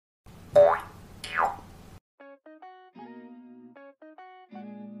Annyeong!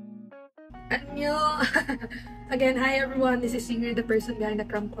 Again, hi everyone! This is Sigrid, the person behind the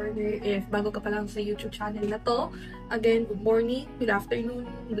Cram Corner. If bago ka pa lang sa YouTube channel na to, again, good morning, good afternoon,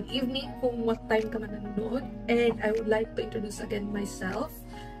 good evening, kung what time ka man nanonood. And I would like to introduce again myself.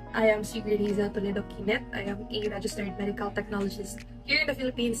 I am Sigrid Hazel Quinit. I am a registered medical technologist here in the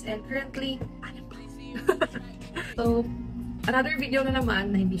Philippines and currently unemployed. So, another video na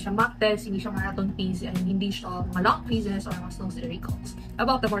naman na hindi siya mock test, hindi siya marathon quiz, and hindi siya mga long quizzes or mga slow recalls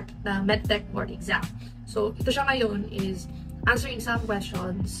about the MedTech board exam. So, ito siya ngayon is answering some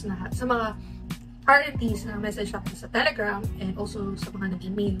questions na sa mga RMTs na message natin sa Telegram and also sa mga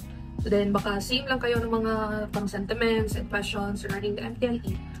nag-email. So then, baka same lang kayo ng mga pang sentiments and questions regarding the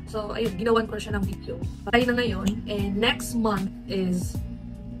Mtle. So, ayun, ginawan ko na siya ng video. Patay na ngayon, and next month is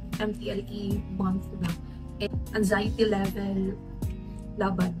Mtle month na. And anxiety level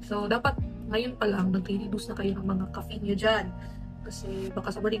laban. So, dapat ngayon pa lang nag-reduce na kayo ng mga caffeine nyo dyan. Kasi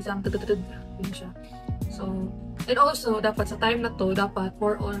baka sa board exam, yun siya. So, and also, dapat sa time na to, dapat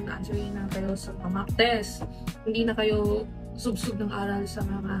more on answering na kayo sa mga mock test. Hindi na kayo subsub ng aral sa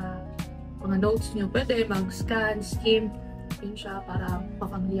mga notes nyo. Pwede mag-scan, skim, yun siya, para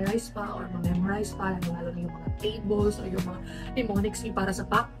ma-familiarize pa or ma-memorize pa, lalo na yung mga tables or yung mga mnemonics nyo para sa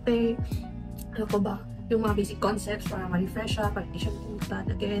pakte. Ano pa ba? Yung mga basic concepts para ma-refresh siya, para hindi siya matumutan.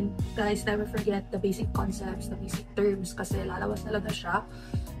 Again, guys, never forget the basic concepts, the basic terms, kasi lalawas talaga siya.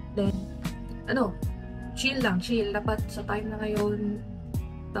 Then, chill lang, chill. Dapat sa time na ngayon,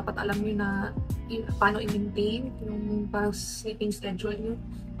 dapat alam nyo na paano i-maintain yung parang sleeping schedule nyo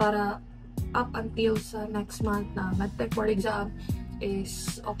para up until sa next month na MedTech board exam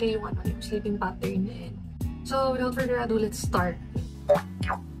is okay yung yung sleeping pattern. And so, without further ado, let's start.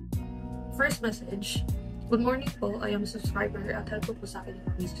 First message. Good morning po, I am a subscriber at helpful po sa akin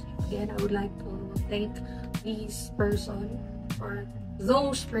yung research. Again, I would like to thank this person or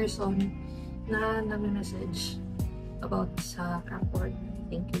those person na nami-message about sa cram board.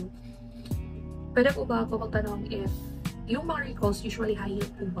 Thank you. Pwede po ba ako magtanong if yung mga recalls usually high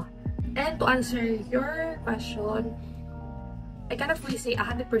yield po ba? And to answer your question, I cannot really say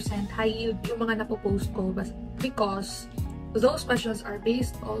 100% high yield yung mga napopost ko because those questions are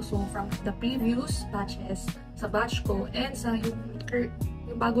based also from the previous batches sa batch ko and sa yung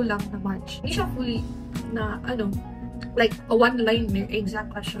bago lang na March. Hindi siya fully na like a one-liner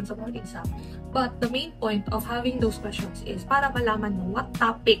exact questions about exam. But the main point of having those questions is para malaman mo what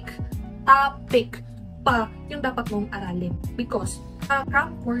topic pa yung dapat mong aralin. Because sa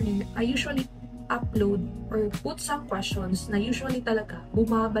Cram Corner, I usually upload or put some questions na usually talaga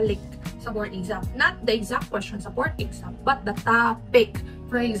bumabalik sa board exam. Not the exact question sa board exam, but the topic.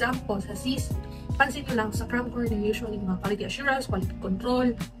 For example, sa CC, pansin nyo lang sa Cram Corner, usually mga quality assurance, quality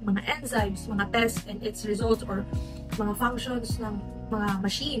control, mga enzymes, mga tests and its results, or mga functions ng mga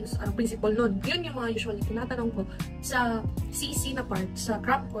machines, ang principle nun. Yun yung mga usually tinatanong ko sa CC na part sa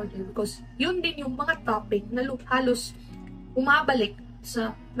Cram Corner because yun din yung mga topic na halos umabalik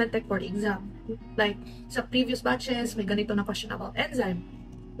sa MedTech board exam. Like, sa previous batches, may ganito na question about enzyme.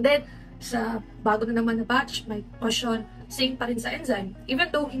 Then, sa bago na naman na batch, may question, same pa rin sa enzyme.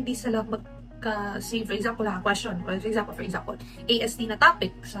 Even though hindi sila same, for example, question. For example, AST na topic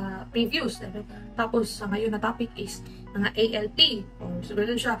sa previous. Tapos, sa ngayon na topic is mga ALT. Or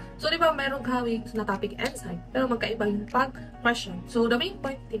siguro siya. So, di ba, mayroong kawig na topic enzyme. Pero magkaiba yung pag-question. So, the main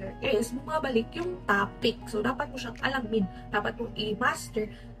point there is bumabalik yung topic. So, dapat mo siyang alamin. Dapat mo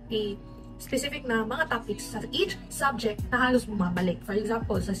i-master specific na mga topics sa each subject na halos bumabalik. For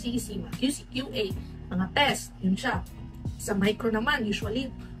example, sa CC, QC, QA, mga test, yun siya. Sa micro naman,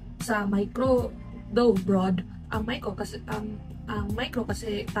 usually, sa micro, though broad, ang micro kasi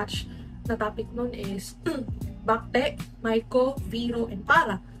touch na topic nun is bakte, micro, viro, and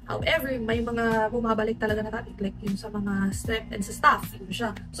para. However, may mga bumabalik talaga na topic like yun sa mga strep and sa staff, yun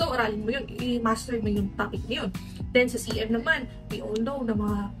siya. So, aralin mo yun, i-master mo yung topic na yun. Then, sa CM naman, we all know na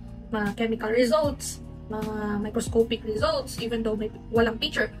mga chemical results, mga microscopic results, even though walang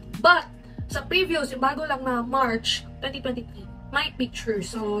picture. But, sa previous, yung bago lang na March 2023, may picture.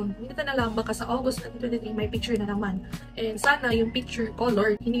 So, hindi na lang, baka sa August 2023, may picture na naman. And sana yung picture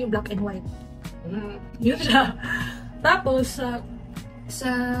color, hindi yung black and white. Yun siya. Tapos,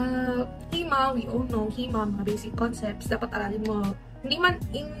 sa HEMA, we all know, HEMA, mga basic concepts, dapat aralin mo. Hindi man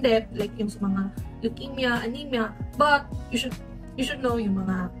in-depth, like yung sa mga leukemia, anemia, but you should know yung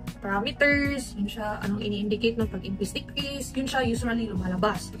mga parameters, yun siya, anong ini-indicate ng pag-implicit case, yun siya usually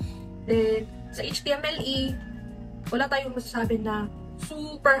lumalabas. Then, sa HTMLE, wala tayong masasabi na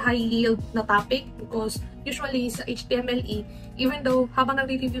super high yield na topic because usually sa HTMLE, even though habang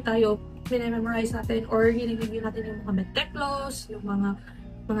nag-review tayo, minamemorize natin or i-review natin yung mga MedTech laws, yung mga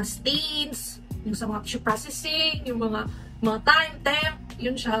stains, yung sa mga tissue processing, yung mga time, temp,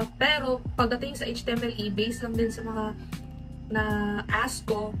 yun siya. Pero pagdating sa HTMLE, based lang din sa mga na-ask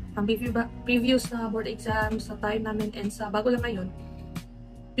ko, ang previous na board exams, sa time namin, and sa bago lang ngayon,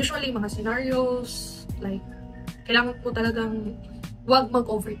 usually mga scenarios, like, kailangan po talagang wag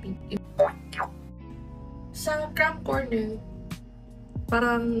mag-overthink. Sa cram corner,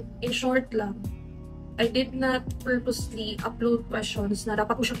 parang in short lang, I did not purposely upload questions na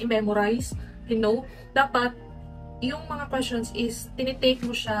dapat mo siyang i-memorize. You know, dapat yung mga questions is tinitake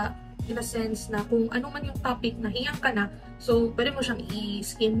mo siya in a sense na kung ano man yung topic na hiyang ka na, so pwede mo siyang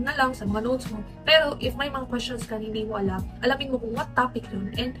i-skim na lang sa mga notes mo. Pero if may mga questions ka hindi mo alam, alamin mo kung what topic yun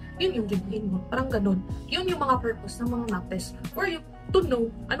and yun yung gibuhin mo. Parang ganun. Yun yung mga purpose ng mga mock test for you to know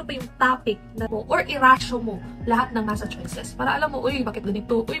ano pa yung topic na mo or i-ratio mo lahat ng nasa choices. Para alam mo, uy, bakit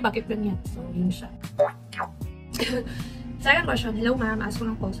ganito? Uy, bakit ganyan? So, yun siya. Second question, hello ma'am, ask ko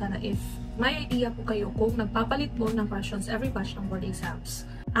lang po sana if may idea po kayo kung nagpapalit po ng questions every batch ng board exams.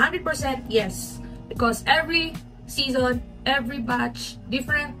 100% yes. Because every season, every batch,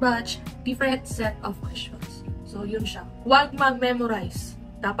 different set of questions. So, yun siya. Huwag mag-memorize.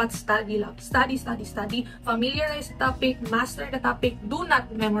 Dapat study lang. Study. Familiarize the topic, master the topic. Do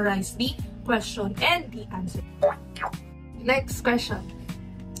not memorize the question and the answer. Next question.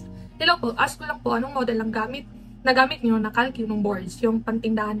 Hello po, ask ko lang po, anong model ang nagamit nyo na calculate ng boards? Yung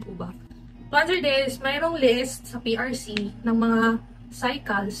pantindahan po ba? To answer this, mayroong list sa PRC ng mga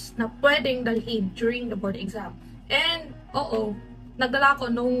cycles na pwedeng dalhin during the board exam. And, oo, nagdala ko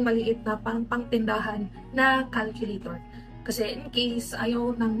nung maliit na pangtindahan na calculator. Kasi in case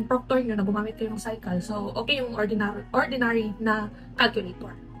ayaw ng proctor nyo na gumamit kayo ng cycle, so okay yung ordinary na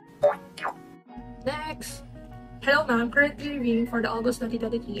calculator. Next! Hello ma'am, currently reviewing for the August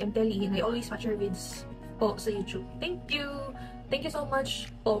 2023 Mtle and I always watch your vids po sa YouTube. Thank you! Thank you so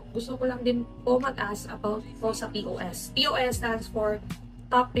much po. Gusto ko lang din po mag-ask about po sa TOS. TOS stands for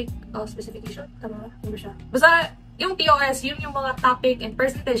Topic of Specification. Tama ba? Ano siya? Basta yung TOS, yun yung mga topic and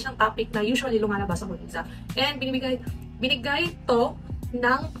percentage ng topic na usually lumalabas sa board exam. And binigay to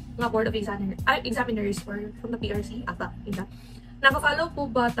ng mga board of examiners or from the PRC. Ata, hindi. Naka-follow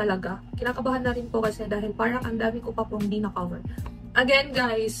po ba talaga? Kinakabahan na rin po kasi dahil parang ang dami ko pa pong hindi na-cover. Again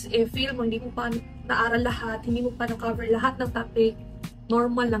guys, if feel mo hindi mo pa naaral lahat, hindi mo pa na-cover lahat ng topic,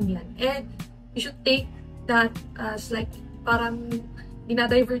 normal lang yan. And you should take that as like parang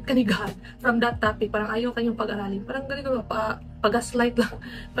dinadivert ka ni God from that topic. Parang ayaw kanyang pag-aralin. Parang ganito ba? Pag-gaslight lang.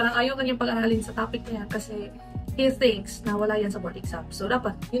 Parang ayaw kanyang pag-aralin sa topic na yan kasi he thinks na wala yan sa board exam. So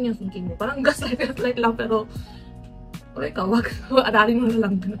dapat, yun yung thinking mo. Parang gaslight lang pero o ikaw, wag aralin mo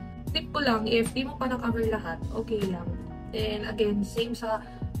na lang. Tip ko lang, if di mo pa na-cover lahat, okay lang. And again, same sa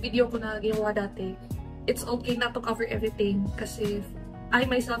video ko na ginawa dati, it's okay not to cover everything kasi I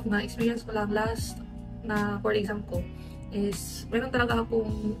myself na experience ko lang last na board exam ko is meron talaga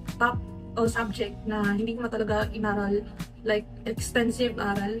akong top subject na hindi ko na talaga inaral, like extensive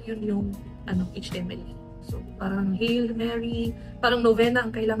aral, yun yung HTMLE. So parang Hail Mary, parang novena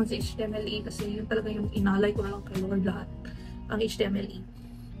ang kailangan sa HTMLE kasi yun talaga yung inalay ko na lang kay Lord lahat, ang HTMLE.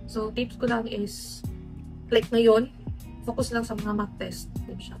 So tips ko lang is like ngayon, focus lang sa mga mock test.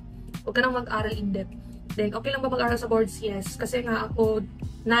 Din siya. Huwag ka nang mag-aral in-depth. Then, okay lang ba mag-aral sa boards? Yes. Kasi nga ako,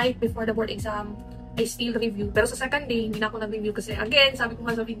 night before the board exam, I still review. Pero sa second day, hindi na ako nag-review kasi, again, sabi ko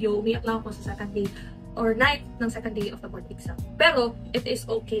nga sa video, umiyak lang ako sa second day or night ng second day of the board exam. Pero, it is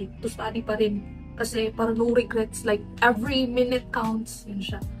okay to study pa rin. Kasi, para no regrets. Like, every minute counts. Yun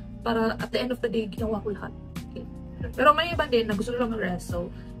siya. Para, at the end of the day, ginawa ko lahat. Okay. Pero may iba din na gusto lang mag-rest. So,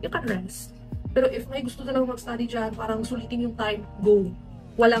 you can rest. Pero if may gusto talagang mag-study dyan, parang sulitin yung time, go.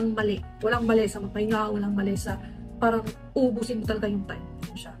 Walang mali. Walang mali sa magpahinga, walang mali sa parang ubusin mo talaga yung time.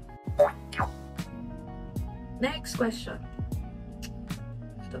 Yun siya. Next question.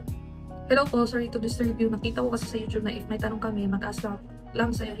 Ito. Hello po, sorry to disturb you. Nakita ko kasi sa YouTube na if may tanong kami, mag-ask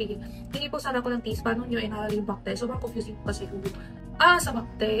lang sa'yo. Hingi po sana ko ng tips. Paano nyo inaral yung backte? Sobrang confusing po kasi. Sa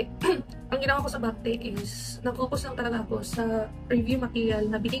backte, ang ginawa ko sa backte is, nag-focus lang talaga ako sa review material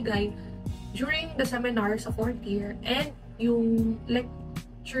na binigay during the seminar sa 4th year and yung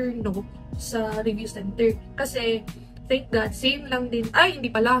lecture note sa review center. Kasi, thank God, same lang din. Ay,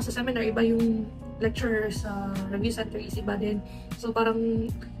 hindi pala. Sa seminar, iba yung lecture sa review center is iba din. So, parang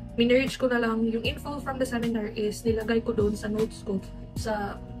minerge ko na lang yung info from the seminar is nilagay ko doon sa notes ko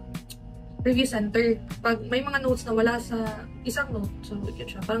sa review center. Pag may mga notes na wala sa isang note, so yun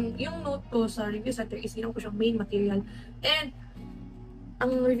siya. Parang yung note ko sa review center is ginawa ko siyang main material. And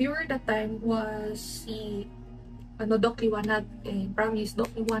Ang reviewer that time was si Doc Liwanag, and promise,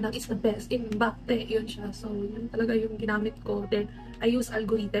 Doc Liwanag is the best in MedTech, yun siya. So, yun talaga yung ginamit ko. Then, I use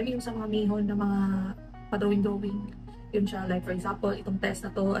algorithm, yung sa mga mihon na mga pa-drawing. Yun siya, like for example, itong test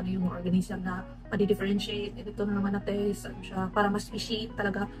na to, ano yung organism na madi-differentiate, ito na naman na test, ano siya, para mas appreciate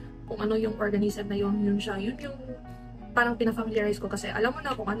talaga kung ano yung organism na yun siya. Yun yung parang pinafamiliarize ko kasi alam mo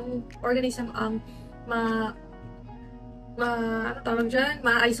na kung anong organism ang ano tawag dyan,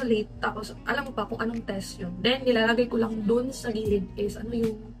 ma-isolate. Tapos, alam mo pa kung anong test yun. Then, nilalagay ko lang dun sa gilid is ano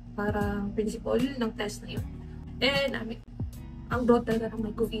yung parang principle ng test na yun. And, ang broad talaga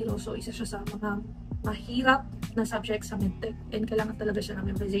ng microvirus. So, isa siya sa mga mahirap na subject sa MedTech. And, kailangan talaga siya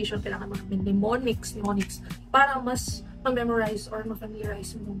ng memorization. Kailangan mo ng mnemonics para mas ma-memorize or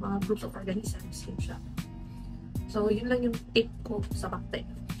ma-familiarize mo mga groups of organisms. Yun siya. So, yun lang yung tip ko sa MedTech.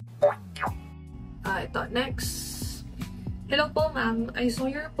 Ito, next. Hello po ma'am, I saw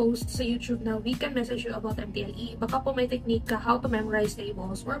your post sa YouTube na we can message you about MTLE. Baka po may technique ka how to memorize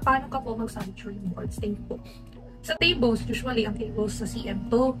tables or paano ka po mag-study during boards. Thank you po. Sa tables, usually ang tables sa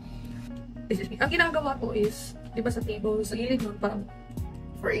CM to, ang ginagawa ko is, di ba sa tables, sa gilid nun, parang,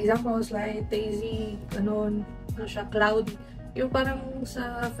 for example, slide, daisy, ano siya, cloudy. Yung parang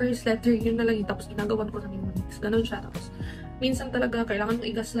sa first letter, yun na lang yun, tapos ginagawan ko na mnemonics. Ganon siya, tapos minsan talaga, kailangan mo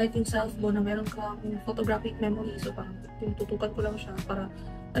i-gaslight yung self mo na meron kang photographic memory. So, parang tutukan ko lang siya para,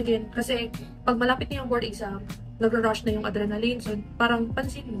 again, kasi pag malapit na yung board exam, nag-rush na yung adrenaline. So, parang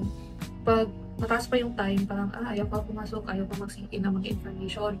pansin mo, pag mataas pa yung time, parang, ayaw pa pumasok, ayaw pa mag-sink in ng mga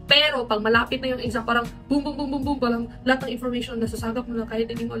information. Pero, pag malapit na yung exam, parang boom, boom, boom, boom, boom, parang lahat ng information nasasagap mo na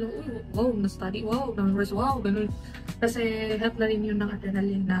kahit hindi mo alam, wow, na-study, wow, na-memorize, wow, ganun. Kasi, help na rin yun ng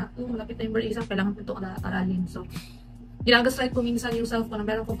adrenaline na, malapit na yung board exam, kailangan mo itong aralin. So, ginagaslight ko minsan yung self ko na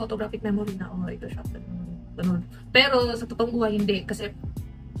meron kong photographic memory na, ito siya, ganun. Pero, sa totoong buhay, hindi. Kasi,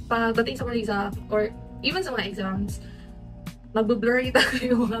 pagdating sa mga exam, or even sa mga exams, magbe-blurry talaga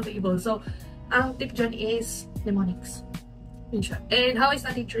yung mga table. So, ang tip dyan is mnemonics. Yun siya. And how I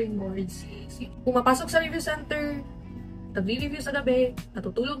study during boards is, pumapasok sa review center, nag-review sa gabi,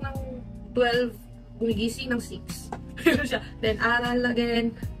 natutulog ng 12, gumigising ng 6. Yun siya. Then, aral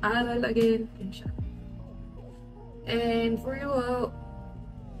again, yun siya. And for you,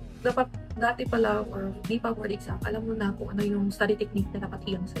 dapat dati pa lang or di pa board exam, alam mo na kung ano yung study technique na dapat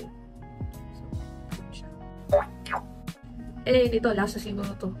iyang sa'yo. So, and ito, last na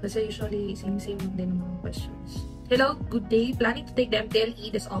siguro to. Kasi usually, same lang din ng mga questions. Hello, good day. Planning to take the MTLE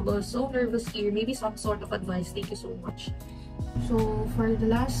this August. So nervous here. Maybe some sort of advice. Thank you so much. So, for the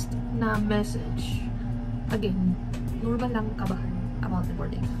last na message, again, normal lang kabahan about the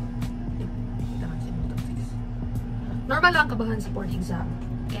board exam. Normal lang kabahan sa board exam.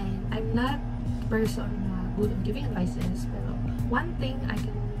 And I'm not a person na good at giving advices, pero one thing I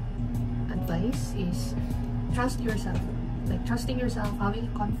can advise is trust yourself. Like, trusting yourself,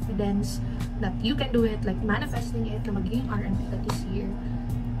 having confidence that you can do it, like manifesting it na magiging RMT this year,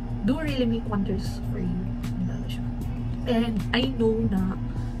 do really make wonders for you. And I know na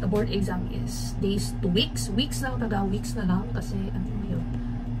the board exam is days to weeks. Weeks na lang kasi ano yun,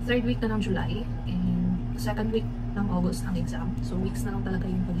 3rd week na ng July and 2nd week ng August ang exam. So, weeks na lang talaga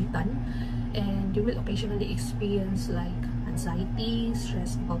yung pagitan. And you will occasionally experience like anxiety,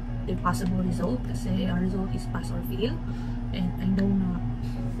 stress about the possible result kasi our result is pass or fail. And I know na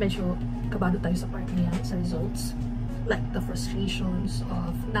medyo kabado tayo sa part na yan, sa results. Like the frustrations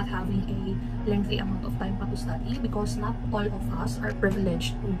of not having a lengthy amount of time pa to study because not all of us are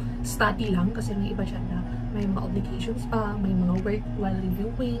privileged to study lang kasi may iba dyan na may mga obligations pa, may mga work while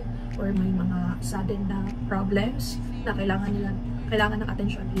reviewing, or may mga sudden na problems na kailangan ng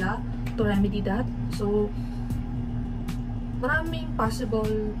attention nila to remedy that. So, maraming possible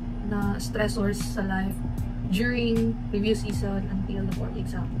na stressors sa life during review season until the board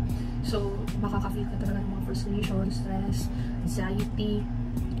exam. So, makaka-feel ka talaga ng mga frustration, stress, anxiety.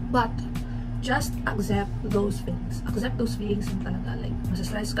 But, just accept those feelings. Accept those feelings lang talaga. Like,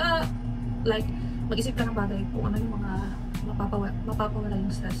 masa-stress ka, like, mag-isip ka ng bagay kung ano yung mga mapapawala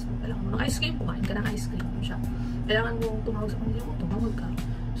yung stress mo. Kailangan mo ng ice cream, kumain ka ng ice cream. Yun siya. Kailangan mo tumawag sa pamilya mo, tumawag ka.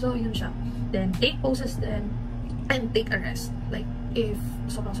 So, yun siya. Then, take pauses then, and take a rest. Like, if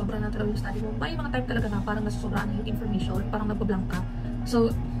sobrang-sobra na talaga yung study mo, may mga time talaga na parang nasusobraan na yung information, parang nagpablank ka.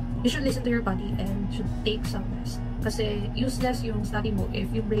 So, you should listen to your body and should take some rest. Kasi useless yung study mo if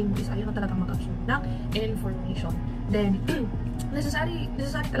yung brain mo is ayaw na talaga mag-absorb ng information. Then, necessary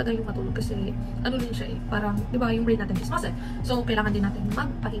talaga yung matulog kasi ano din siya parang, di ba, yung brain natin is muscle. So, kailangan din natin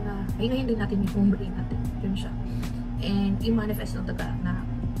magpahinga. Pahingahin din natin yung brain natin. Yun siya. And, i-manifest ng taga na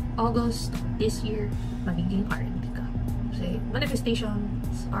August this year, magiging RMT ka. So, Kasi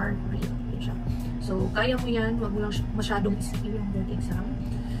manifestations are real. Yun siya. So, kaya mo yan. Huwag mo lang masyadong isipin yung board exam.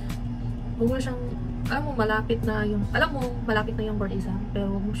 Huwag mo siyang, alam mo, malapit na yung board exam, pero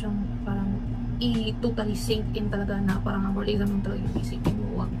huwag mo siyang parang totally sink in talaga na parang ang board exam yung talaga yung isipin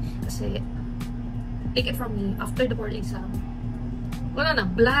mo. Huwag. Kasi, take it from me, after the board exam, wala na,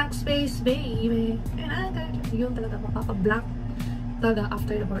 blank space, baby. Yun talaga, mapapa-blank talaga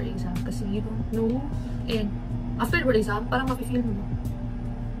after the board exam. Kasi you don't know. And after the board exam, parang mapifeel mo,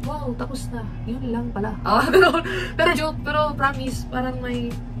 wow, tapos na. Yun lang pala. Pero joke, pero promise, parang may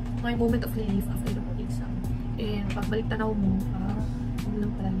moment of relief after the board exam. And pagbalik tanaw mo, yun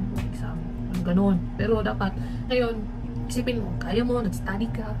lang pala yung board exam. Ganon. Pero dapat, ngayon, isipin mo, kaya mo, nag-study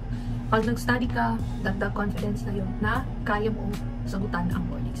ka. Pag nag-study ka, dagdag confidence na yun na kaya mo sagutan ang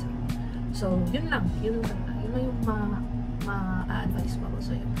board exam. So, yun lang. Yun lang yung ma-advise mo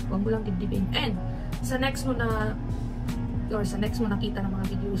ako sa'yo. Huwag mo lang dibdibin. And, sa next mo nakita ng mga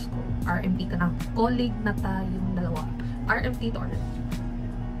videos ko, RMT ka na. Colleague na tayong dalawa. RMT to RMT.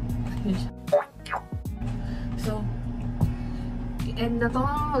 Yun siya. So, and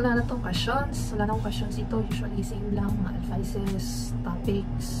wala na tong questions. Wala na akong questions ito. Usually, same lang. Mga advices,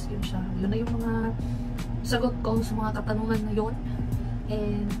 topics, yun siya. Yun na yung mga sagot ko sa mga katanungan na yun.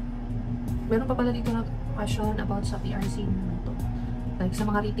 And, meron pa pala dito na question about sa PRC naman to. Like, sa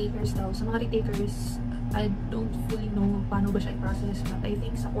mga retakers daw. Sa mga retakers, I don't fully know paano ba siya i-process. But I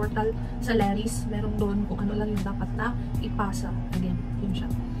think sa portal, sa Laris, meron doon kung ano lang yung dapat na ipasa. Again, yun siya.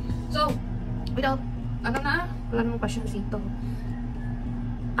 So, without, wala namang questions dito.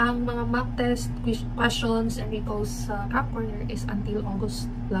 Ang mga mock test, questions, and recalls sa Cap Corner is until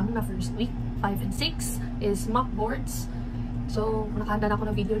August lang na first week. 5 and 6 is mock boards. So, nakahanda na ako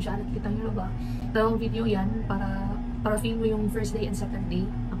ng video dyan. Kita nyo na ba? Dalawang video yan para feel mo yung first day and second day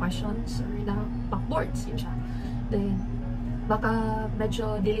na questions or na mock boards. Yun siya. Then, baka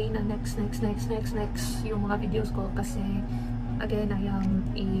medyo delay na next yung mga videos ko kasi again, I am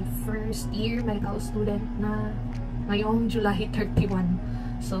a first year medical student na ngayong July 31.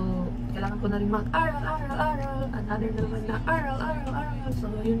 So, kailangan ko na rin mag-aral. Another naman na aral. So,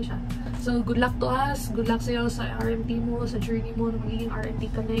 yun siya. So, good luck to us. Good luck sa'yo sa RMT mo, sa journey mo na magiging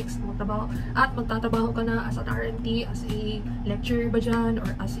RMT ka next. Magtatrabaho ka na as an RMT, as a lecturer ba dyan, or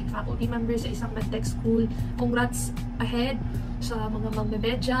as a faculty member sa isang MedTech school. Congrats ahead sa mga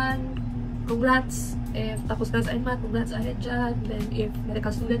mag-med dyan. Congrats. If tapos ka sa NMAT, congrats ahead dyan. Then, if medical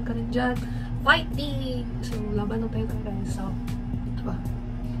student ka rin dyan, fighting! So, laban ng tayo guys. So, diba?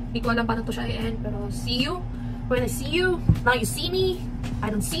 Hindi ko alam paano to siya i-end, pero see you when I see you. Now you see me, I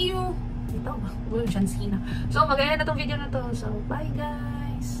don't see you. Ito, John Cena. So, mag-end na tong video na to. So, bye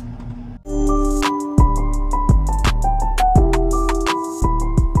guys!